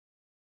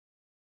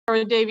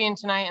with Davian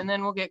tonight, and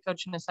then we'll get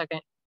Coach in a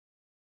second.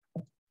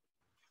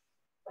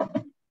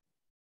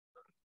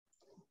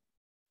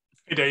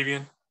 Hey,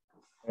 Davian.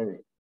 Hey.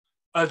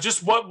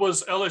 Just what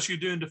was LSU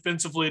doing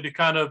defensively to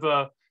kind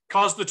of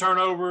cause the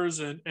turnovers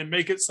and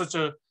make it such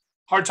a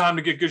hard time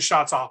to get good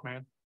shots off,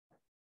 man?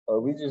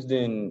 We just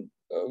didn't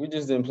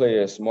play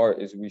as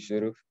smart as we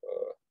should have.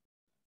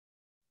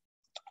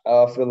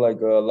 I feel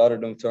like a lot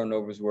of them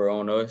turnovers were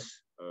on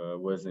us.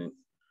 Wasn't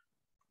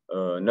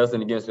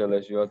nothing against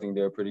LSU. I think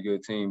they're a pretty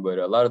good team, but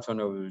a lot of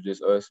turnovers were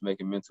just us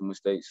making mental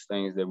mistakes,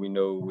 things that we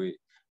know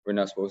we're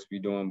not supposed to be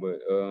doing. But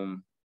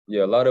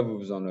yeah, a lot of it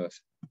was on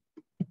us.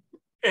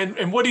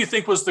 And what do you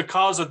think was the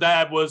cause of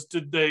that?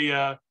 Did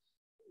they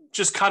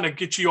just kind of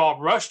get you all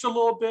rushed a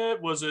little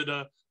bit? Was it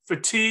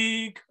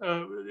fatigue?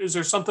 Is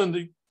there something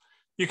that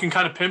you can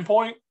kind of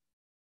pinpoint?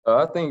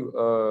 I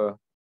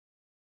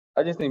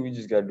just think we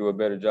just got to do a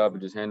better job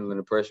of just handling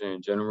the pressure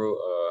in general.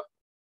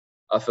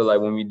 I feel like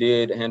when we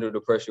did handle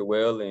the pressure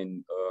well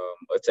and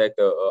attack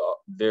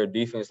their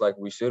defense like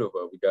we should have,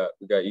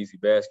 we got easy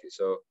baskets.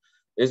 So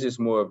it's just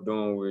more of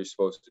doing what we're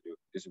supposed to do.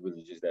 It's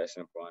really just that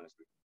simple,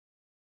 honestly.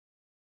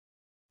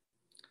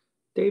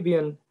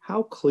 Davian,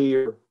 how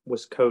clear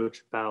was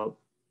Coach about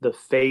the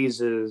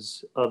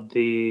phases of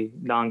the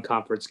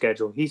non-conference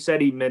schedule?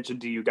 He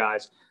mentioned to you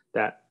guys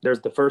that there's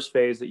the first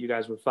phase that you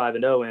guys were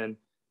 5-0 in,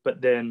 but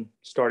then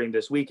starting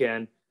this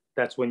weekend,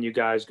 that's when you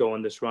guys go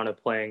on this run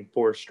of playing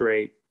 4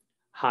 straight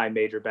high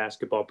major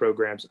basketball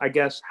programs. I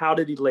guess, how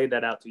did he lay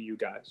that out to you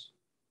guys?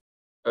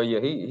 Oh yeah,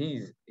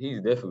 he's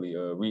definitely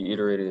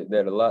reiterated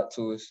that a lot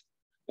to us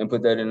and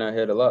put that in our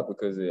head a lot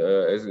because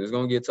it's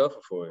going to get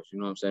tougher for us. You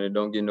know what I'm saying? It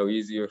don't get no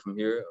easier from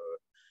here.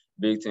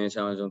 Big Ten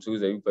Challenge on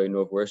Tuesday, we play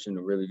Northwestern,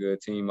 a really good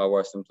team. I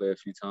watched them play a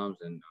few times,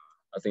 and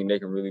I think they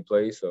can really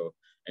play. So,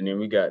 and then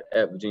we got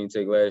at Virginia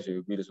Tech last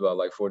year, beat us about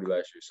like 40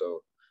 last year.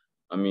 So,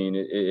 I mean,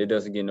 it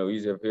doesn't get no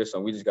easier here. So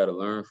we just got to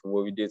learn from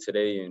what we did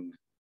today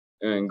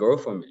and grow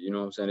from it. You know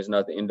what I'm saying? It's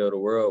not the end of the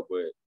world,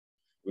 but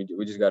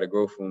we just got to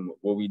grow from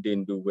what we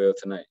didn't do well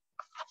tonight.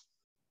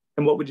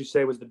 And what would you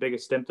say was the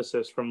biggest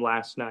emphasis from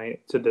last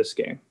night to this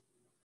game?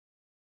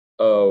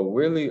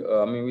 Really,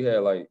 I mean, we had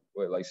like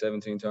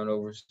 17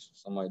 turnovers,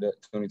 something like that,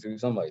 22,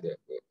 something like that.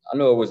 But I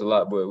know it was a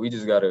lot, but we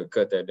just got to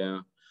cut that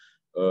down.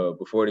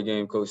 Before the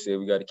game, Coach said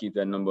we got to keep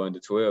that number under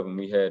 12, and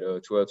we had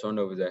 12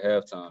 turnovers at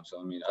halftime. So,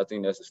 I mean, I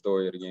think that's the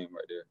story of the game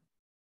right there.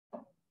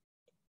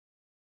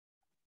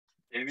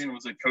 Davian,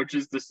 was it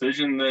Coach's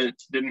decision that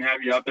didn't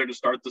have you out there to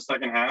start the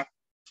second half?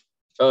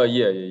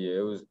 Yeah.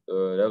 It was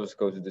that was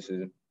Coach's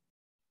decision.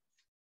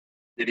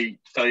 Did he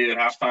tell you at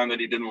halftime that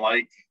he didn't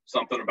like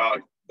something about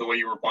the way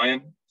you were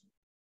playing?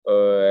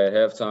 At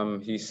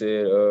halftime, he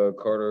said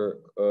Carter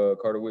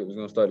Witt was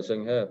going to start the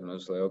second half, and I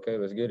was like, okay,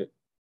 let's get it.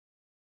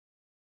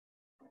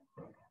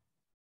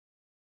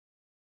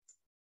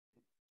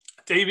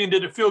 Davian,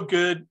 did it feel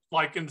good,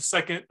 like in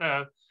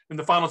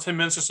the final 10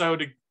 minutes or so,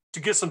 to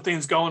get some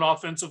things going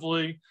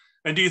offensively?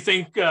 And do you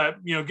think,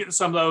 getting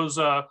some of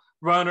those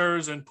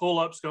runners and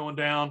pull-ups going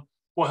down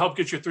will help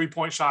get your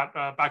three-point shot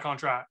back on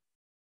track?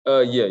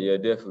 Yeah,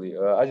 definitely.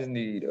 I just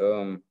need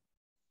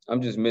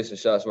I'm just missing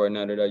shots right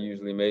now that I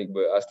usually make,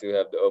 but I still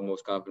have the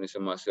utmost confidence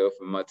in myself,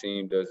 and my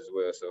team does as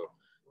well. So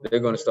they're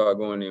going to start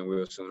going in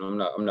real soon. I'm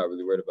not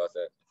really worried about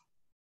that.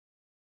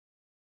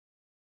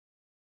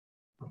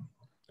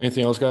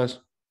 Anything else, guys?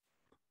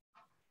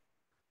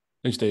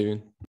 Thanks,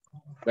 Davian.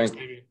 Thanks,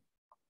 Davian.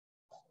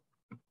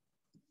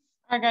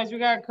 All right, guys, we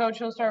got Coach.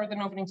 He'll start with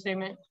an opening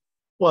statement.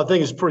 Well, I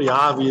think it's pretty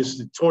obvious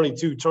that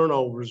 22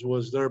 turnovers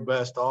was their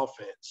best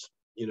offense,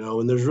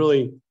 and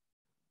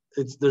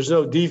there's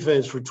no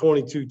defense for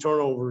 22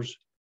 turnovers,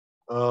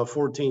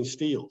 14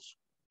 steals.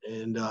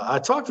 And I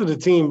talked to the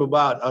team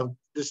about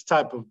this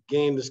type of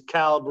game, this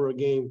caliber of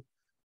game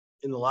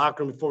in the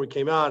locker room before we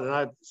came out, and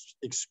I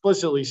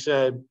explicitly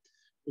said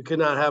we could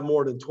not have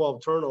more than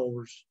 12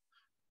 turnovers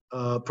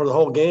for the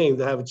whole game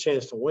to have a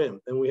chance to win,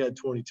 and we had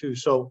 22.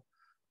 So,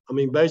 I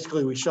mean,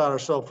 basically we shot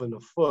ourselves in the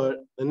foot.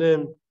 And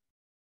then,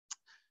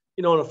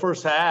 in the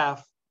first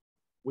half,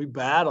 we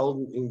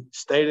battled and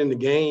stayed in the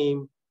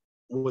game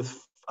with,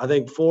 I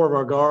think, 4 of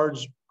our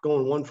guards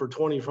going 1 for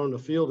 20 from the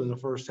field in the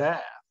first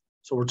half.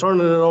 So we're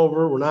turning it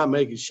over. We're not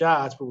making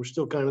shots, but we're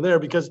still kind of there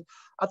because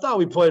I thought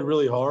we played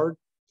really hard.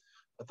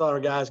 I thought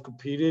our guys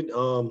competed.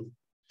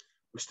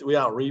 We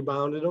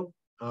out-rebounded them.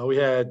 We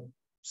had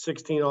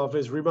 16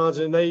 offensive rebounds,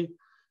 and they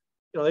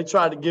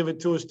tried to give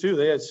it to us too.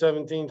 They had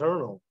 17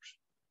 turnovers.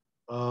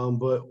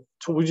 But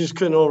we just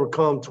couldn't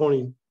overcome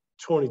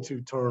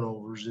 22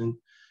 turnovers.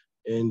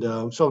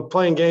 And so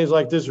playing games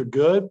like this are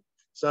good.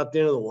 It's not the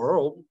end of the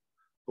world,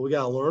 but we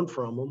got to learn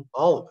from them,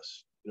 all of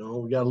us.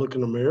 We got to look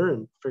in the mirror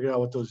and figure out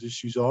what those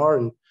issues are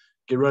and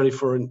get ready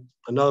for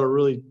another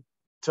really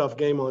tough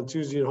game on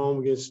Tuesday at home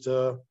against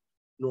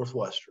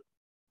Northwestern.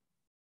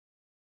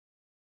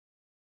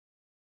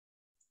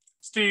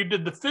 Steve,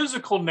 did the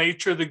physical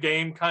nature of the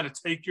game kind of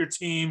take your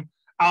team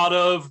out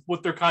of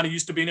what they're kind of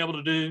used to being able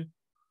to do?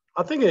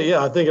 I think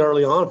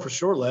early on for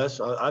sure, Les.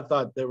 I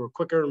thought they were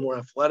quicker and more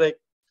athletic.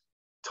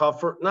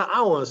 tougher. No, I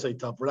don't want to say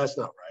tougher. That's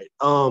not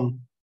right.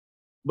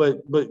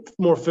 But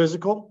more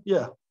physical.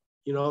 Yeah,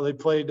 you know, they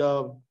played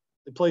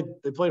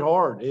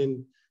hard,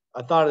 and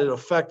I thought it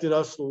affected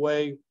us the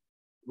way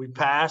we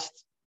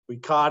passed, we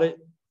caught it,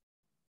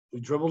 we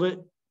dribbled it,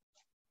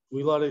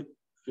 we let it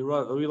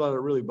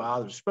really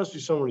bother, especially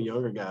some of the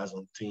younger guys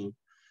on the team.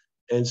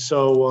 And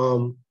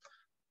so,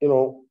 you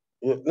know,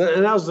 and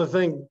that was the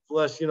thing,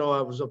 Les, you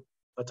know,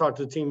 I talked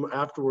to the team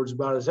afterwards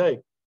about is, hey,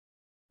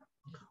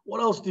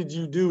 what else did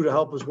you do to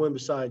help us win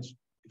besides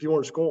if you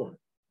weren't scoring?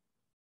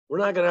 We're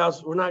not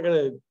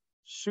gonna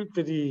shoot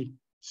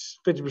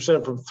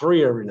 50% from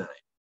three every night.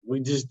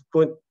 We just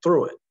went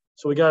through it.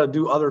 So we got to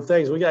do other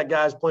things. We got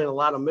guys playing a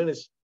lot of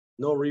minutes,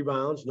 no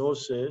rebounds, no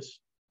assists,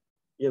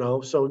 you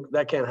know, so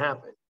that can't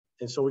happen.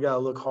 And so we got to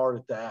look hard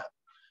at that.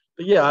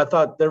 But yeah, I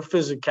thought their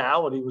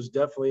physicality was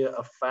definitely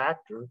a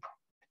factor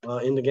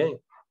in the game.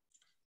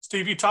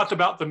 Steve, you talked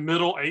about the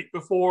middle eight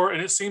before,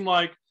 and it seemed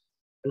like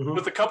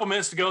with a couple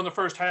minutes to go in the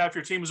first half,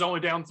 your team was only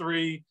down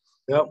 3.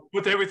 Yep.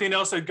 With everything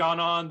else that had gone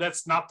on,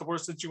 that's not the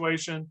worst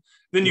situation.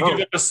 Then you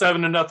give up a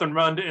 7-0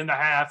 run to end the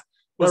half.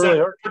 Was that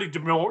really pretty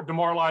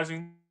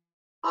demoralizing?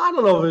 I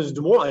don't know if it was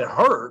demoralizing. It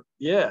hurt.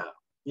 Yeah.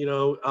 You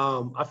know,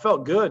 I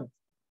felt good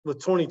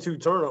with 22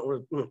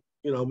 turnovers. You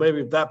know,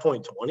 maybe at that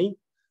point 20,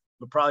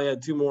 but probably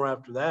had 2 more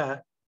after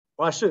that.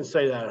 Well, I shouldn't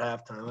say that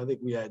at halftime. I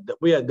think we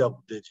had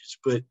double digits,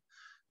 but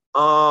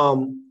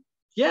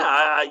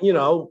yeah, you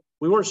know,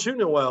 we weren't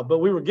shooting it well, but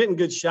we were getting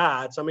good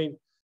shots. I mean,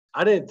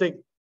 I didn't think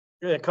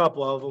a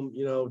couple of them,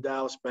 you know,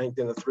 Dallas banked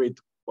in a 3,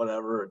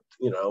 whatever,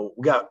 you know,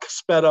 we got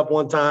sped up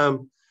one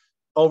time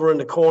over in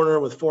the corner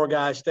with 4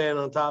 guys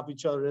standing on top of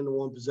each other into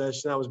one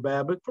possession. That was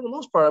bad. But for the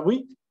most part,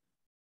 we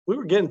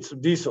were getting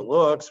some decent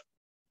looks.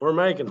 We're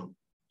making them,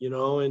 you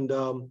know, and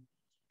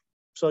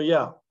so,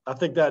 yeah, I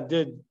think that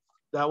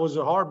was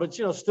hard. But,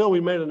 you know, still we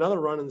made another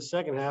run in the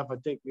second half. I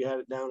think we had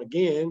it down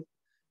again,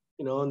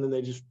 you know, and then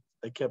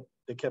they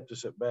kept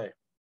us at bay.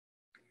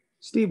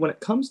 Steve, when it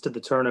comes to the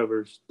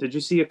turnovers, did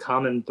you see a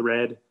common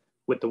thread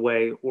with the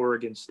way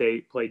Oregon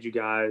State played you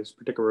guys,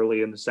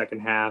 particularly in the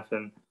second half,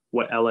 and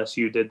what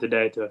LSU did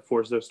today to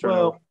force those turnovers?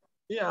 Well,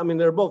 yeah, I mean,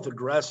 they're both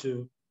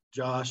aggressive,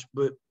 Josh,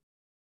 but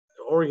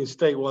Oregon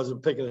State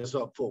wasn't picking us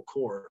up full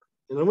court.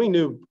 And then we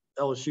knew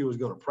LSU was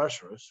going to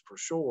pressure us for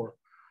sure.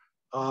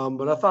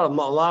 But I thought a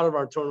lot of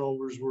our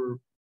turnovers were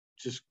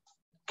just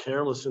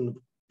careless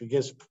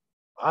against,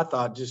 I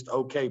thought, just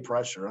okay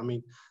pressure. I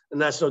mean, and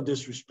that's no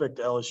disrespect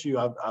to LSU.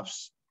 I've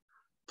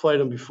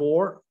played them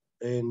before,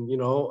 and, you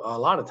know, a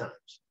lot of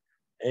times.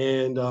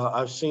 And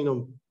I've seen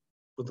them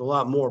with a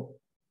lot more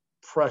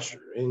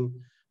pressure. And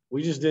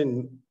we just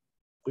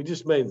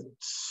made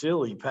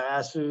silly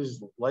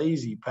passes,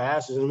 lazy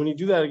passes. And when you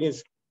do that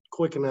against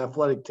quick and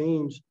athletic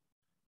teams,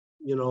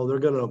 you know, they're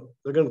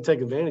gonna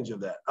take advantage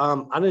of that.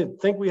 I didn't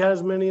think we had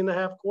as many in the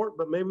half court,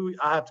 but maybe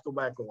I have to go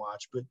back and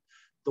watch. But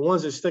the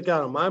ones that stick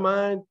out in my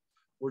mind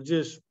were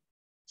just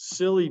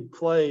silly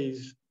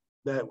plays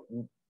that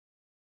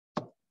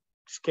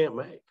just can't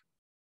make.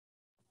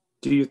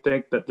 Do you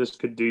think that this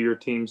could do your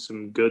team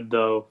some good,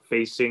 though,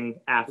 facing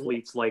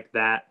athletes like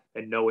that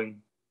and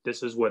knowing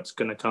this is what's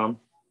going to come?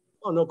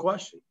 Oh, no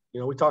question.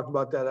 You know, we talked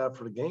about that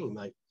after the game.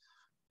 Like,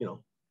 you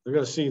know, they're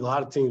going to see a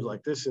lot of teams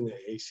like this in the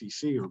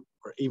ACC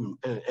or even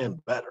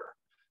and better.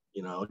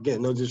 You know,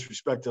 again, no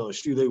disrespect to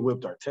LSU, they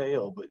whipped our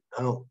tail, but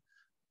I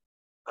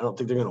don't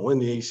think they're going to win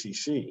the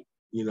ACC.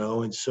 You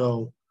know, and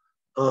so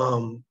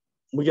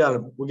we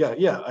got.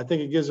 Yeah, I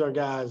think it gives our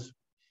guys,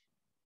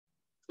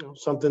 you know,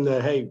 something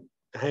that, hey,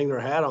 hang their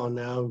hat on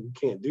now. We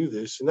can't do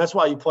this, and that's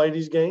why you play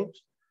these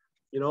games.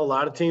 You know, a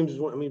lot of teams.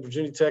 I mean,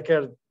 Virginia Tech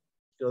had, you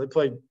know, they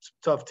played some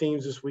tough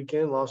teams this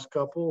weekend, lost a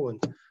couple,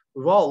 and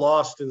we've all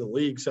lost in the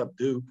league except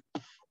Duke.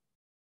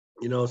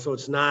 You know, so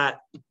it's not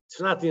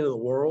the end of the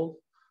world,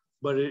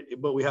 but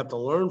we have to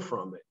learn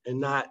from it and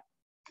not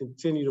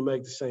continue to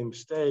make the same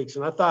mistakes.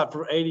 And I thought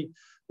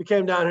we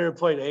came down here and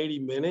played 80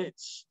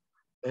 minutes,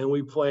 and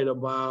we played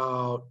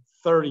about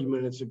 30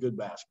 minutes of good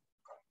basketball.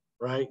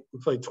 Right? We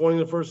played 20 in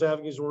the first half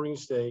against Oregon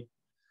State.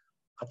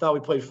 I thought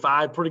we played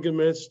 5 pretty good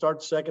minutes to start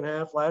the second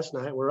half last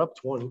night. We're up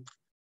 20.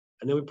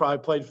 And then we probably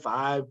played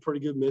 5 pretty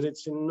good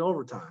minutes in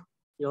overtime,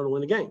 you know, to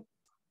win the game.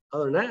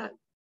 Other than that,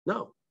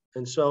 no.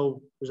 And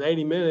so it was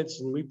 80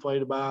 minutes, and we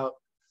played about,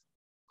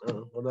 I don't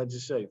know, what did I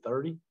just say,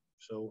 30?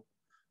 So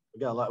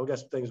we got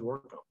some things to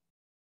work on.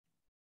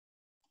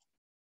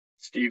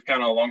 Steve,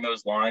 kind of along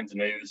those lines, and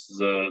maybe this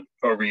is a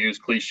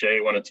overused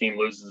cliche when a team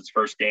loses its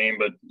first game,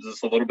 but is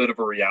this a little bit of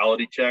a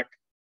reality check?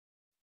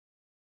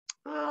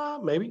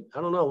 Maybe.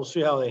 I don't know. We'll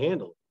see how they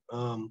handle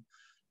it.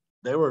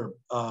 They were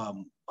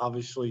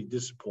obviously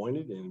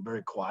disappointed and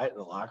very quiet in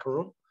the locker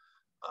room.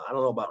 I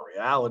don't know about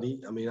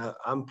reality. I mean,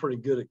 I'm pretty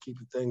good at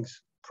keeping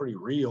things pretty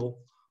real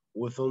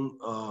with them.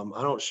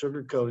 I don't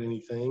sugarcoat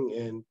anything,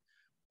 and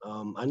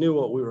I knew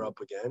what we were up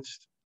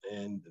against,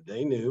 and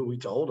they knew. We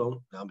told them.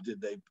 Now, did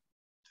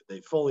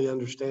they fully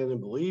understand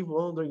and believe?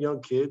 Well, they're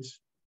young kids.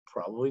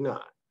 Probably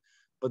not.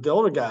 But the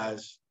older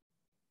guys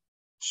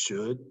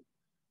should.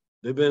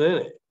 They've been in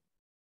it.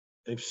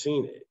 They've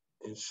seen it.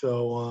 And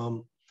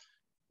so,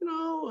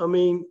 I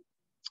mean,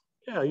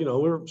 yeah,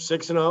 we're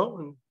 6-0,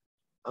 and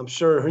I'm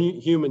sure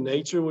human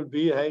nature would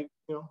be, hey,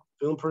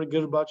 feeling pretty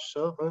good about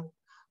yourself, huh?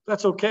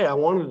 That's okay. I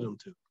wanted them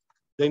to.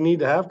 They need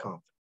to have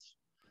confidence,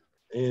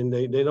 and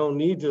they don't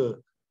need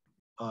to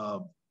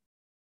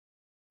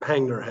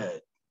hang their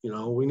head.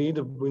 We need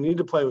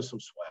to play with some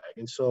swag,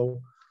 and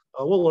so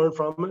we'll learn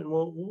from it, and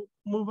we'll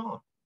move on.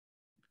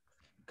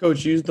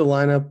 Coach used the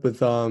lineup with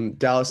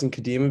Dallas and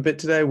Kadeem a bit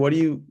today. What do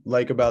you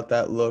like about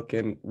that look,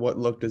 and what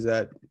look does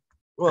that?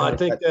 Well, I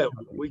think that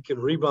we can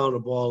rebound the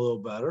ball a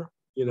little better,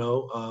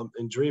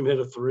 and Dream hit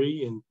a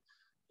three, and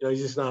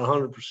he's just not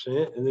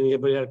 100%. And then he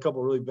had a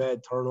couple of really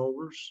bad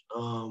turnovers,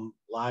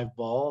 live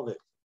ball that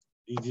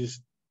he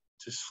just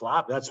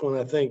flopped. That's when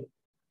I think,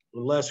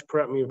 Les,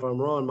 correct me if I'm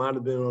wrong, might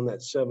have been on that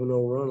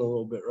 7-0 run a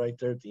little bit right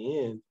there at the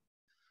end.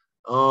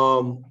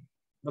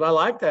 But I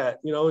like that,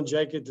 and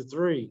Jake hit the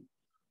three.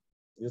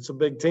 It's a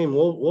big team.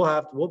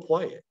 We'll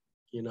play it,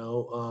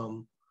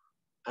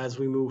 as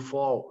we move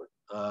forward.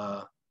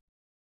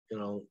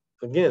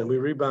 Again, we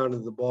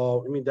rebounded the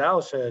ball. I mean,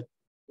 Dallas had,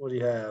 what do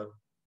you have?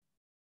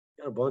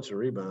 He had a bunch of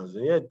rebounds,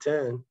 and he had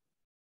 10.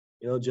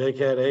 Jake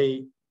had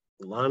 8.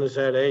 Linus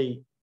had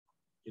 8.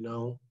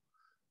 I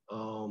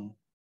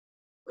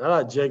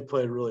thought Jake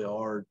played really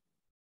hard.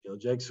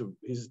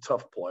 He's a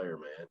tough player,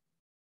 man.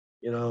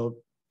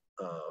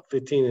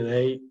 15 and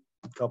 8,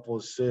 a couple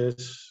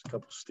assists, a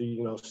couple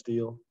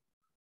steal.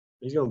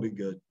 He's gonna be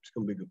good. He's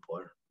gonna be a good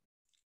player.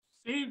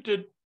 Steve,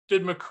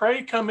 did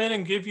McCray come in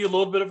and give you a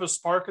little bit of a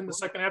spark in the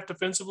second half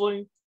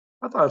defensively?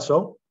 I thought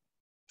so.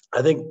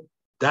 I think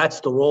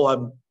that's the role I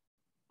don't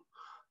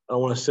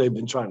want to say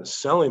been trying to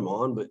sell him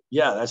on, but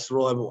yeah, that's the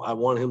role I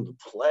want him to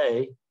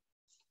play,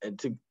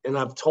 and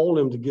I've told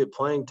him to get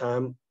playing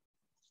time.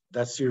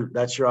 That's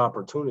your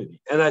opportunity.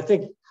 And I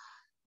think,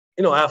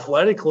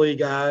 athletically,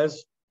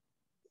 guys,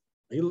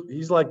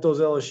 he's like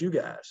those LSU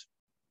guys,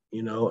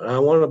 and I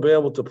want to be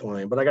able to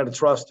play him, but I got to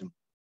trust him,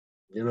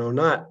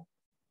 not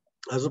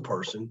as a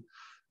person,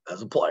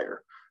 as a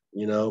player,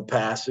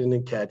 passing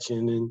and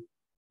catching and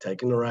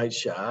taking the right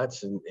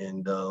shots. And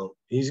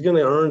he's going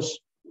to earn,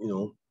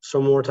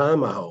 some more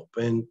time, I hope.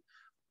 And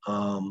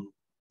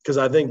because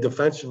I think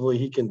defensively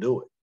he can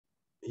do it.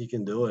 He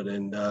can do it.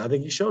 And I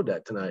think he showed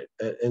that tonight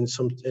in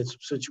some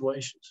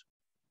situations.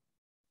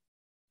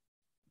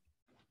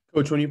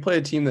 Coach, when you play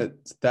a team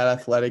that's that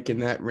athletic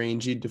and that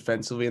rangy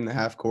defensively in the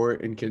half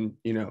court and can,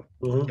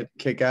 get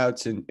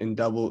kickouts and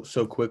double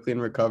so quickly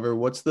and recover,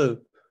 what's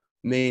the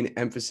main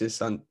emphasis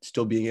on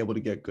still being able to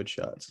get good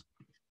shots?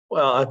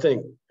 Well, I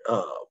think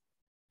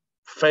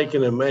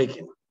faking and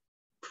making.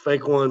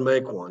 Fake one,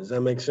 make one. Does that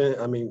make sense?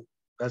 I mean,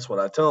 that's what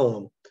I tell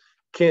them. You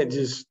can't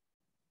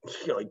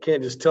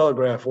just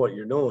telegraph what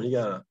you're doing.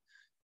 You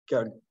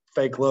gotta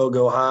fake low,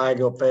 go high,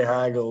 go fake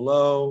high, go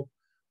low.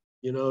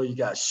 You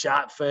got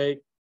shot fake.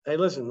 Hey,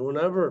 listen,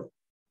 whenever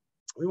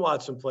we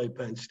watched them play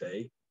Penn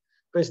State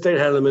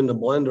had them in the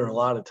blender a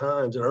lot of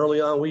times. And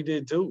early on, we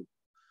did too.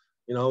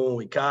 When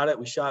we caught it,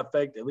 we shot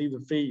fake. They leave the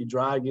feet, you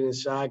drive, get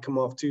inside, come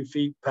off 2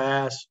 feet,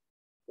 pass,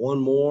 one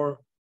more.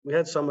 We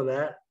had some of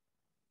that,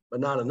 but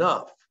not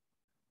enough.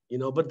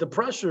 But the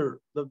pressure,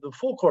 the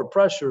full court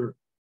pressure,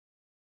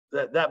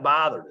 that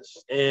bothered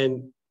us.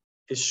 And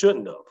it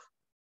shouldn't have,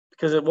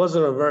 because it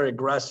wasn't a very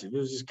aggressive. It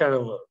was just kind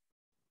of a,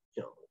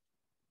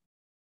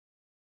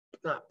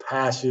 not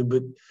passive,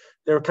 but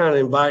they were kind of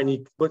inviting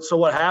you. But so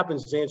what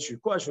happens, to answer your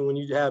question, when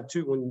you have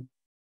when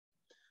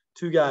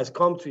two guys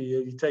come to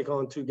you, you take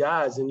on 2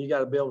 guys, and you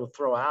got to be able to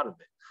throw out of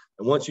it.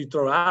 And once you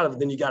throw out of it,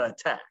 then you got to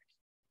attack.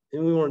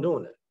 And we weren't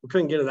doing that. We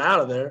couldn't get it out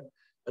of there.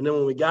 And then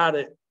when we got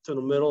it to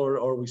the middle,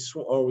 or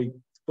we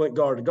went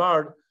guard to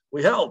guard,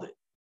 we held it.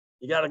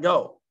 You got to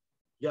go.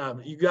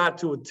 You got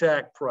to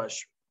attack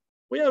pressure.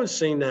 We haven't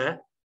seen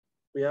that.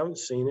 We haven't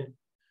seen it.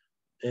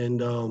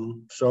 And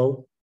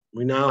so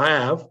we now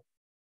have.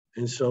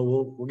 And so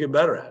we'll get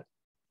better at it.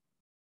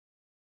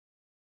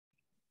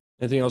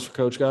 Anything else for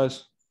Coach,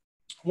 guys?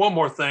 One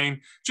more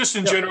thing, just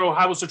in general,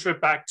 how was the trip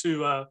back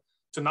to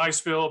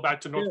Niceville, back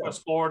to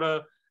Northwest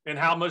Florida, and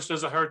how much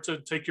does it hurt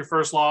to take your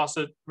first loss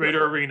at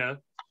Raider Arena?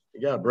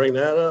 You got to bring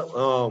that up.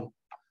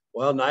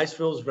 Well,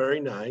 Niceville is very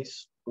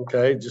nice.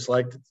 Okay, just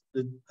like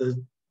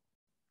the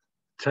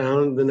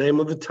town, the name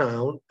of the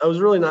town. It was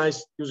really nice.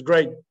 It was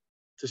great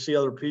to see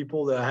other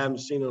people that I haven't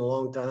seen in a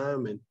long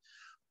time, and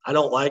I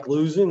don't like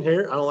losing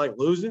here. I don't like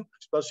losing,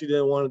 especially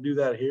didn't want to do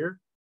that here.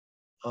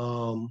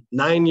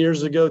 9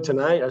 years ago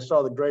tonight, I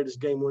saw the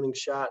greatest game-winning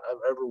shot I've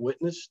ever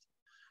witnessed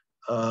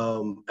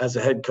as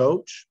a head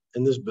coach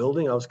in this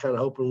building. I was kind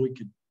of hoping we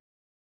could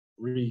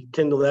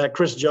rekindle that.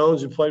 Chris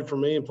Jones, who played for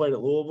me and played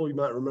at Louisville, you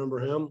might remember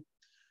him.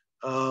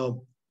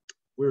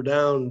 We were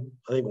down,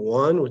 I think,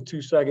 1 with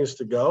 2 seconds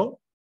to go.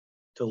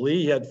 To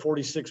Lee, he had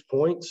 46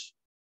 points.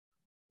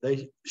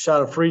 They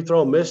shot a free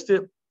throw, missed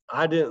it.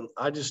 I didn't.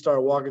 I just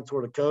started walking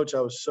toward the coach. I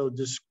was so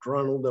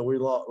disgruntled that we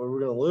were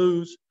going to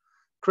lose.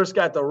 Chris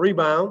got the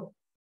rebound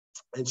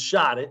and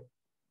shot it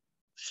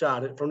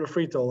from the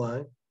free throw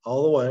line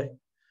all the way,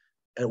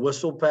 and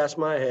whistled past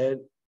my head.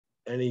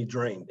 and he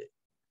drained it.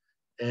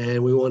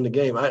 And we won the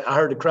game. I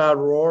heard the crowd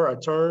roar. I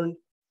turned.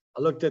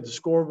 I looked at the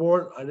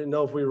scoreboard. I didn't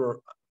know if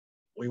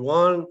we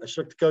won. I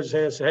shook the coach's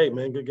hand and said, hey,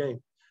 man, good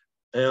game.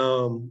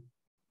 The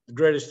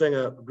greatest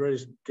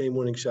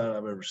game-winning shot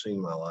I've ever seen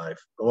in my life.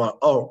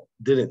 Well,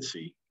 didn't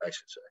see, I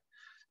should say.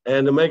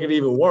 And to make it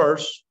even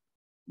worse,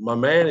 my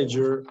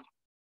manager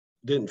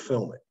didn't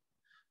film it.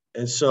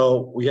 And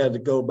so we had to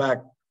go back,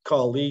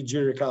 call Lee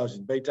Junior College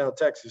in Baytown,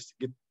 Texas, to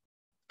get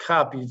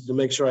copies to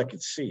make sure I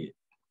could see it.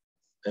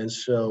 And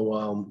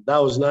so that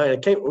was nice.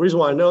 The reason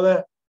why I know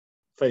that,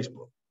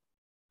 Facebook.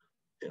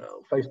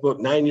 Facebook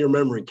 9-year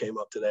memory came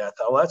up today. I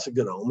thought, well, that's a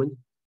good omen,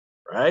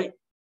 right?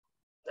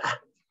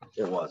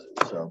 It wasn't.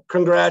 So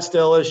congrats to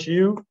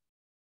LSU.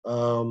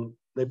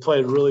 They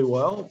played really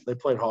well. They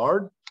played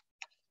hard.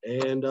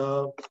 And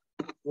we'll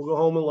go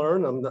home and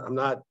learn. I'm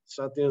not, it's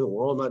not the end of the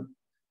world. I'm not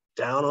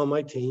down on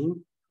my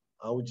team.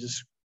 We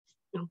just,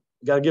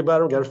 got to get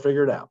better. Got to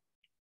figure it out.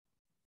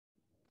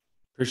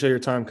 Appreciate your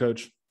time,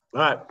 Coach.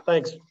 All right.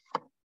 Thanks.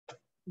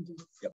 Yep.